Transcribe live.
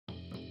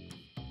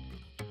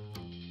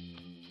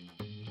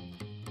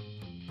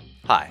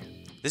Hi,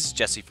 this is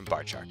Jesse from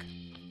Bardshark.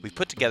 We've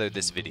put together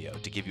this video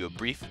to give you a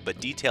brief but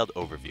detailed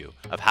overview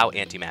of how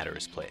Antematter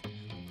is played.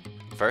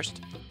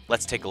 First,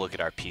 let's take a look at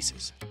our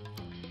pieces.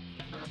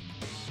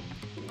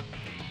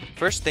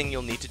 First thing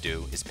you'll need to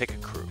do is pick a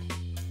crew.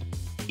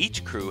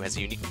 Each crew has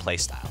a unique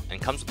playstyle and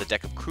comes with a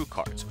deck of crew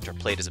cards which are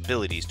played as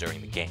abilities during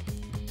the game.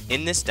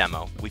 In this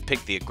demo, we've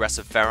picked the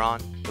aggressive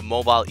Pharaon, the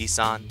mobile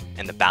Isan,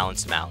 and the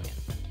balanced Malian.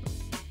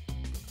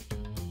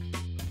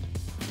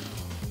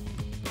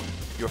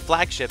 Your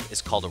flagship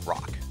is called a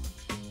rock.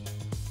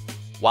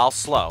 While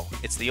slow,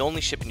 it's the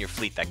only ship in your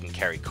fleet that can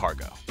carry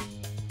cargo.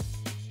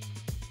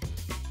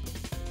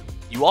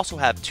 You also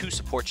have two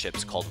support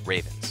ships called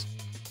ravens.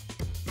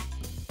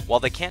 While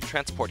they can't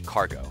transport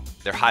cargo,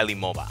 they're highly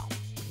mobile.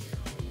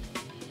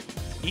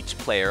 Each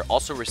player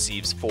also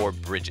receives 4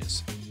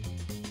 bridges.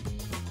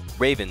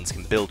 Ravens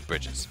can build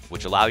bridges,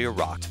 which allow your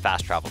rock to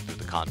fast travel through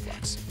the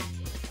conflux.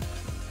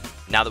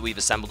 Now that we've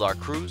assembled our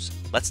crews,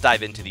 let's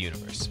dive into the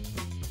universe.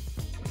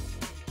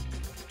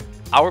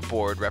 Our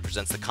board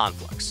represents the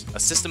conflux, a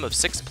system of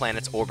 6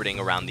 planets orbiting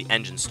around the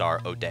engine star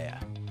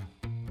Oudea.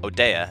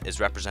 Oudea is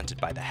represented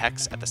by the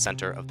hex at the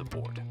center of the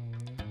board.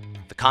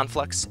 The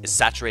conflux is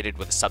saturated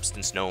with a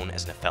substance known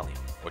as nephelium,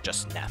 or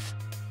just Neph.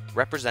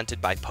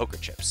 Represented by poker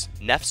chips,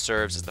 Neph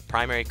serves as the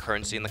primary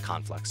currency in the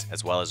conflux,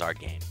 as well as our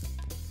game.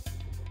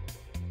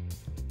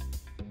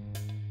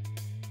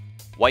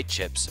 White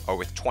chips are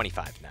worth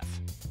 25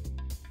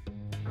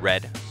 Neph.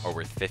 Red are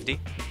worth 50,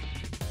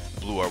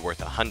 blue are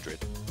worth 100,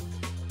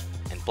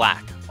 and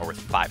black are worth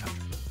 500.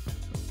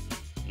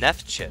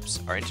 Neph chips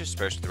are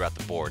interspersed throughout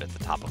the board at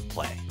the top of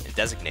play and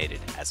designated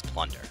as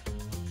plunder.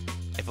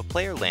 If a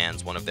player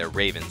lands one of their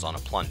ravens on a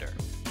plunder,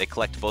 they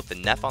collect both the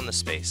Neph on the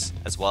space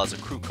as well as a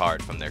crew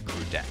card from their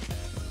crew deck.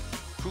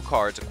 Crew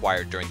cards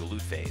acquired during the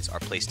loot phase are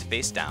placed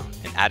face down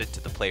and added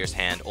to the player's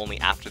hand only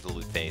after the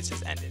loot phase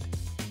has ended.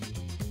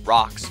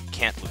 Rocks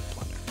can't loot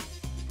plunder.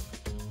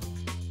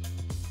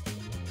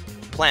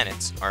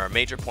 Planets are a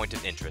major point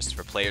of interest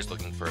for players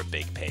looking for a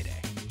big payday.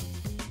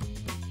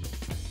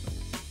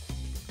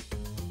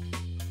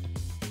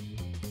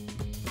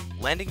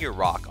 Landing your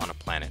rock on a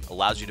planet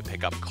allows you to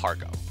pick up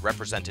cargo,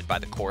 represented by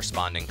the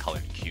corresponding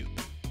colored cube.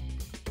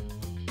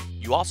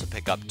 You also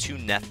pick up 2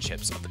 Neph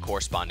chips of the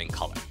corresponding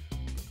color.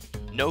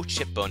 No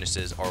chip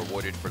bonuses are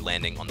awarded for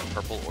landing on the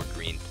purple or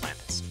green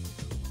planets.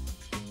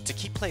 To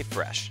keep play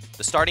fresh,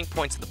 the starting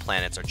points of the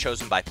planets are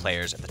chosen by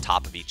players at the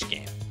top of each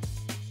game.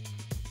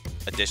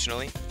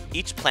 Additionally,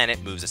 each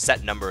planet moves a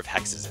set number of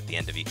hexes at the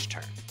end of each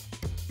turn.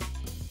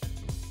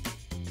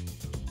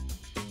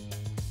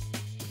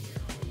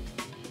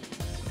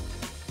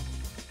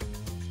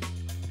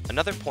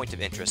 Another point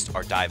of interest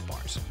are dive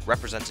bars,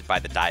 represented by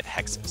the dive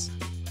hexes.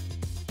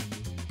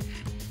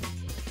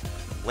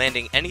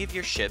 Landing any of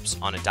your ships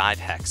on a dive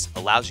hex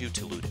allows you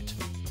to loot it.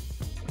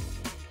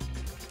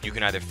 You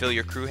can either fill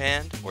your crew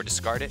hand or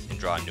discard it and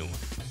draw a new one.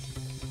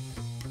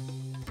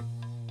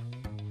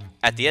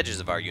 At the edges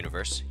of our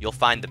universe, you'll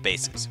find the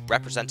bases,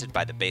 represented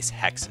by the base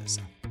hexes.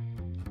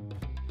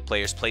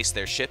 Players place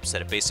their ships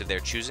at a base of their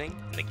choosing,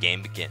 and the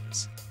game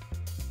begins.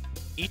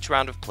 Each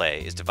round of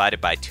play is divided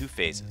by 2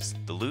 phases,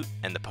 the loot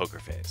and the poker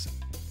phase.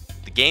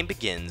 The game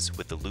begins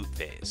with the loot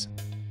phase.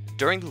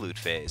 During the loot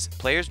phase,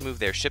 players move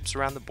their ships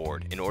around the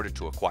board in order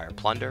to acquire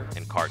plunder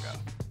and cargo.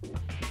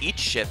 Each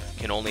ship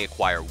can only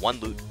acquire 1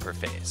 loot per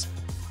phase.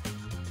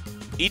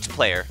 Each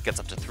player gets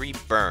up to 3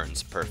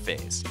 burns per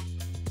phase.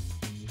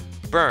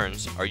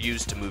 Burns are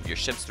used to move your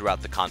ships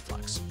throughout the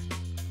conflux.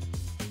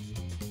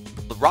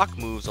 The rock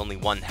moves only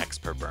 1 hex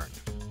per burn.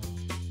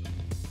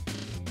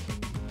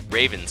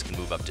 Ravens can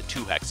move up to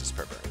 2 hexes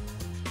per burn.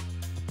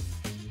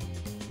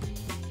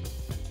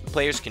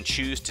 Players can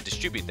choose to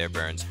distribute their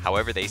burns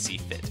however they see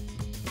fit.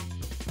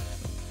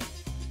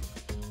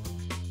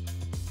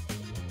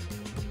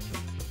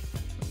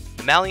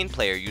 The Malian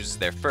player uses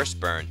their first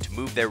burn to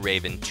move their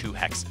raven 2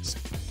 hexes.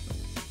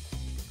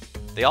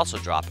 They also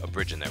drop a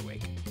bridge in their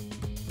wake.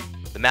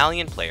 The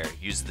Malian player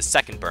uses the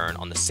second burn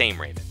on the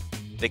same raven.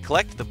 They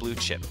collect the blue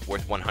chip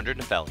worth 100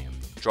 nephelium,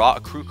 draw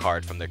a crew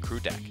card from their crew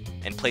deck,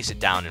 and place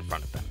it down in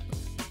front of them.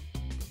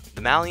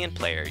 The Malian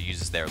player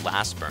uses their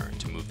last burn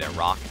to move their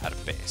rock out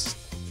of base.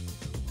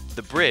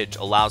 The bridge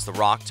allows the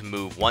rock to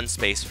move 1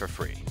 space for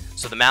free,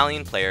 so the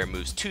Malian player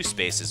moves 2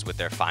 spaces with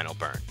their final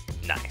burn.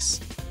 Nice.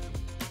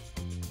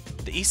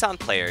 The Isan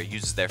player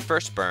uses their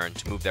first burn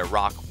to move their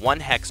rock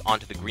 1 hex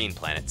onto the green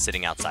planet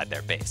sitting outside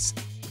their base.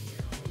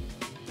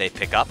 They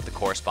pick up the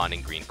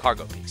corresponding green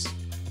cargo piece.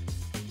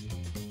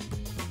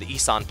 The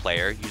Isan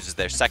player uses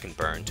their second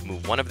burn to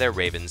move one of their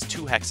ravens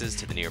 2 hexes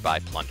to the nearby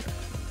plunder.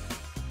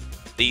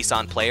 The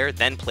Isan player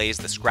then plays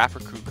the scrapper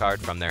crew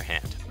card from their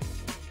hand.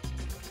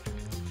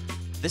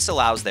 This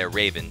allows their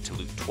raven to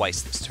loot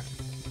twice this turn.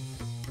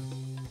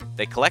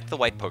 They collect the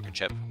white poker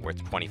chip,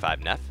 worth 25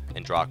 Neph,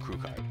 and draw a crew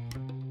card.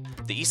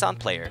 The Isan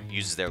player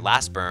uses their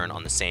last burn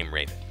on the same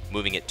raven,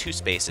 moving it 2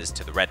 spaces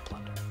to the red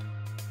plunder.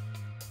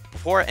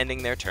 Before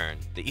ending their turn,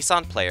 the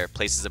Isan player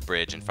places a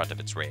bridge in front of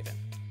its raven.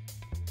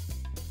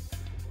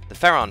 The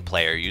Pharaon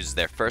player uses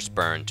their first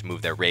burn to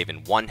move their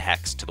Raven 1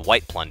 hex to the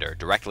white plunder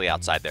directly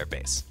outside their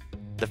base.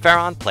 The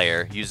Pharaon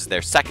player uses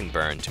their second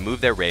burn to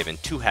move their Raven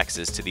 2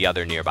 hexes to the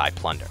other nearby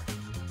plunder.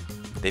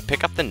 They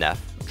pick up the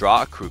Nef,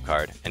 draw a crew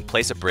card, and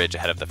place a bridge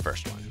ahead of the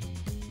first one.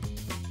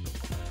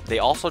 They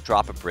also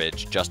drop a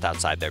bridge just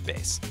outside their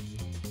base.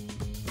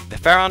 The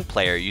Pharaon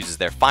player uses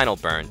their final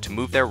burn to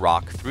move their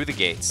rock through the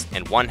gates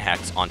and 1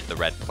 hex onto the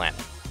red planet.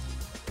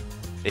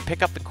 They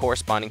pick up the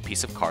corresponding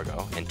piece of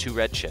cargo and 2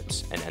 red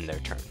chips and end their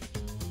turn.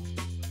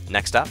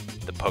 Next up,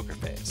 the poker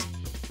phase.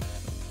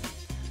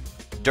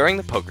 During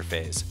the poker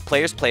phase,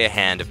 players play a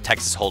hand of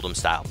Texas Hold'em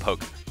style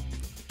poker.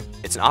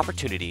 It's an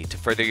opportunity to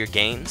further your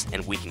gains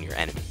and weaken your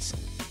enemies.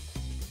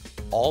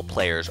 All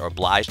players are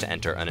obliged to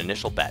enter an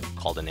initial bet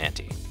called an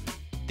ante.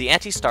 The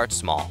ante starts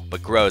small,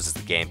 but grows as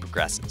the game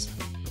progresses.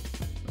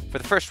 For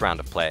the first round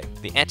of play,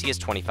 the ante is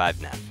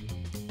 25 Nef.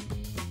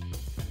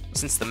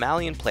 Since the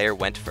Malian player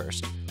went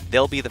first,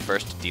 they'll be the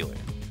first dealer.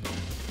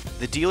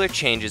 The dealer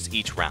changes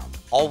each round,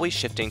 always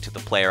shifting to the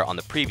player on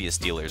the previous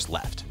dealer's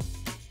left.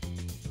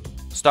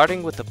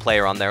 Starting with the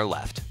player on their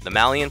left, the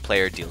Malian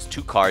player deals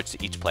 2 cards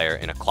to each player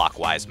in a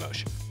clockwise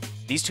motion.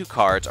 These 2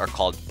 cards are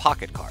called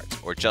pocket cards,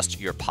 or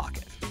just your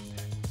pocket.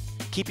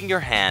 Keeping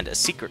your hand a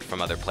secret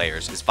from other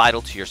players is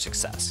vital to your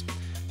success.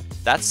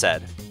 That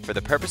said, for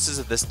the purposes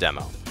of this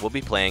demo, we'll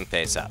be playing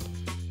face up.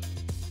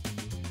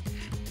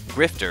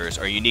 Grifters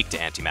are unique to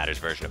Antematter's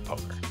version of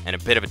poker, and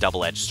a bit of a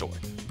double-edged sword.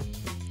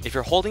 If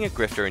you're holding a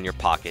grifter in your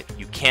pocket,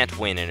 you can't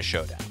win in a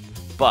showdown,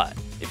 but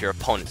if your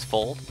opponents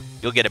fold,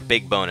 you'll get a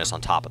big bonus on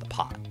top of the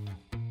pot.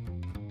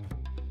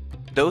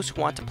 Those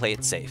who want to play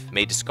it safe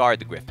may discard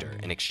the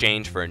grifter in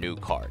exchange for a new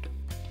card.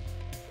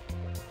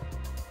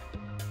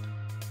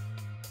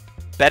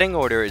 Betting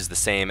order is the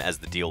same as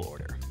the deal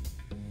order.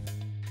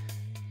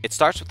 It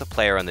starts with the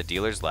player on the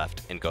dealer's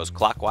left and goes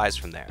clockwise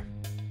from there.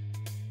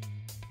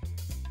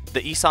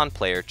 The Isan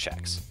player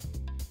checks.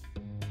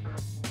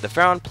 The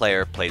Pharaon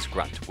player plays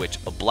Grunt, which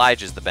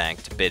obliges the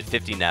bank to bid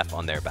 50 Nef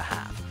on their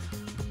behalf.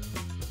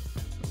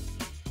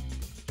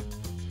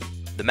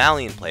 The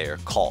Malian player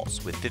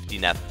calls with 50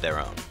 Nef of their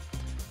own.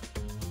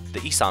 The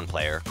Isan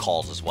player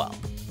calls as well.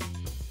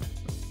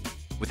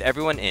 With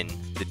everyone in,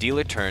 the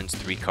dealer turns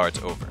 3 cards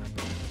over.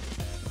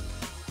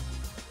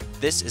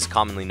 This is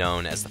commonly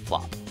known as the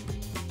flop.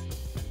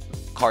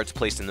 Cards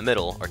placed in the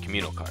middle are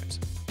communal cards.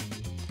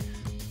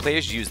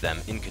 Players use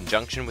them in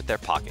conjunction with their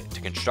pocket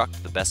to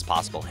construct the best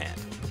possible hand.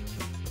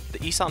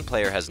 The Isan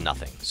player has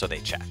nothing, so they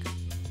check.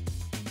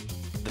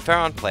 The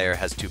Pharaon player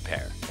has 2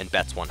 pair and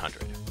bets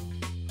 100.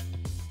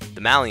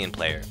 The Malian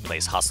player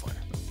plays Hustler.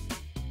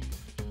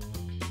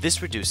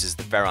 This reduces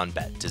the Pharaon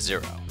bet to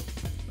 0.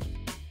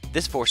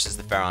 This forces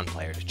the Pharaon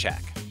player to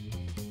check.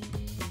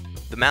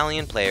 The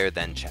Malian player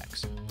then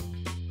checks.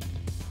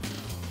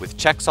 With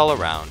checks all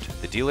around,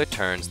 the dealer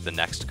turns the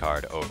next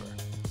card over.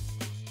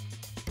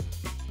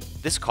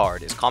 This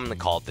card is commonly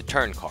called the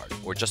turn card,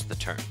 or just the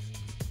turn.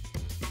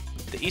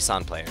 The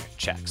Isan player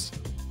checks.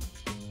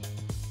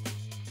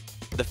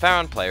 The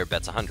Pharaon player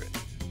bets 100.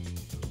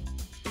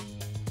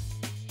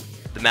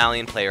 The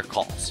Malian player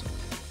calls.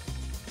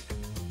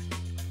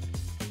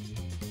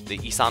 The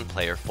Isan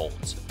player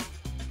folds.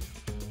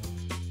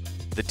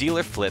 The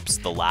dealer flips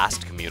the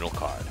last communal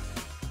card.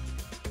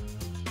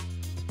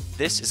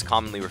 This is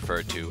commonly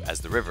referred to as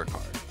the river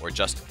card, or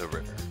just the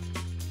river.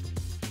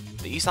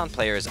 The Isan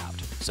player is out,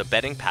 so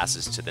betting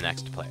passes to the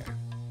next player.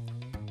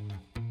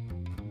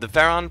 The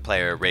Pharaon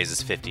player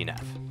raises 50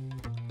 Nef.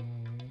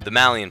 The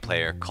Malian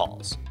player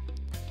calls.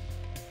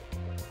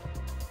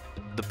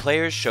 The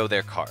players show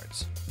their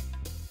cards.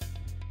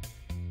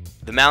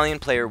 The Malian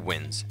player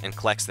wins and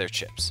collects their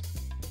chips.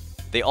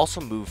 They also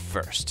move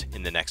first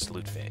in the next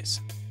loot phase.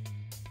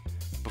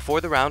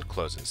 Before the round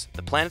closes,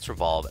 the planets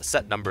revolve a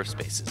set number of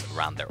spaces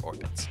around their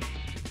orbits.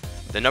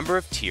 The number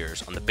of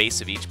tiers on the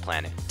base of each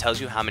planet tells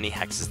you how many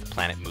hexes the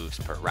planet moves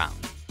per round.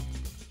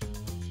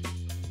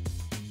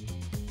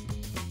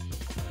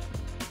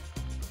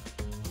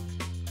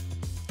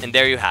 And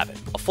there you have it,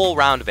 a full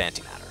round of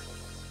Antematter.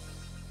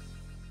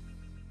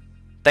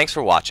 Thanks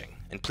for watching,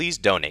 and please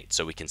donate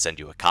so we can send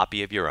you a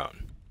copy of your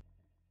own.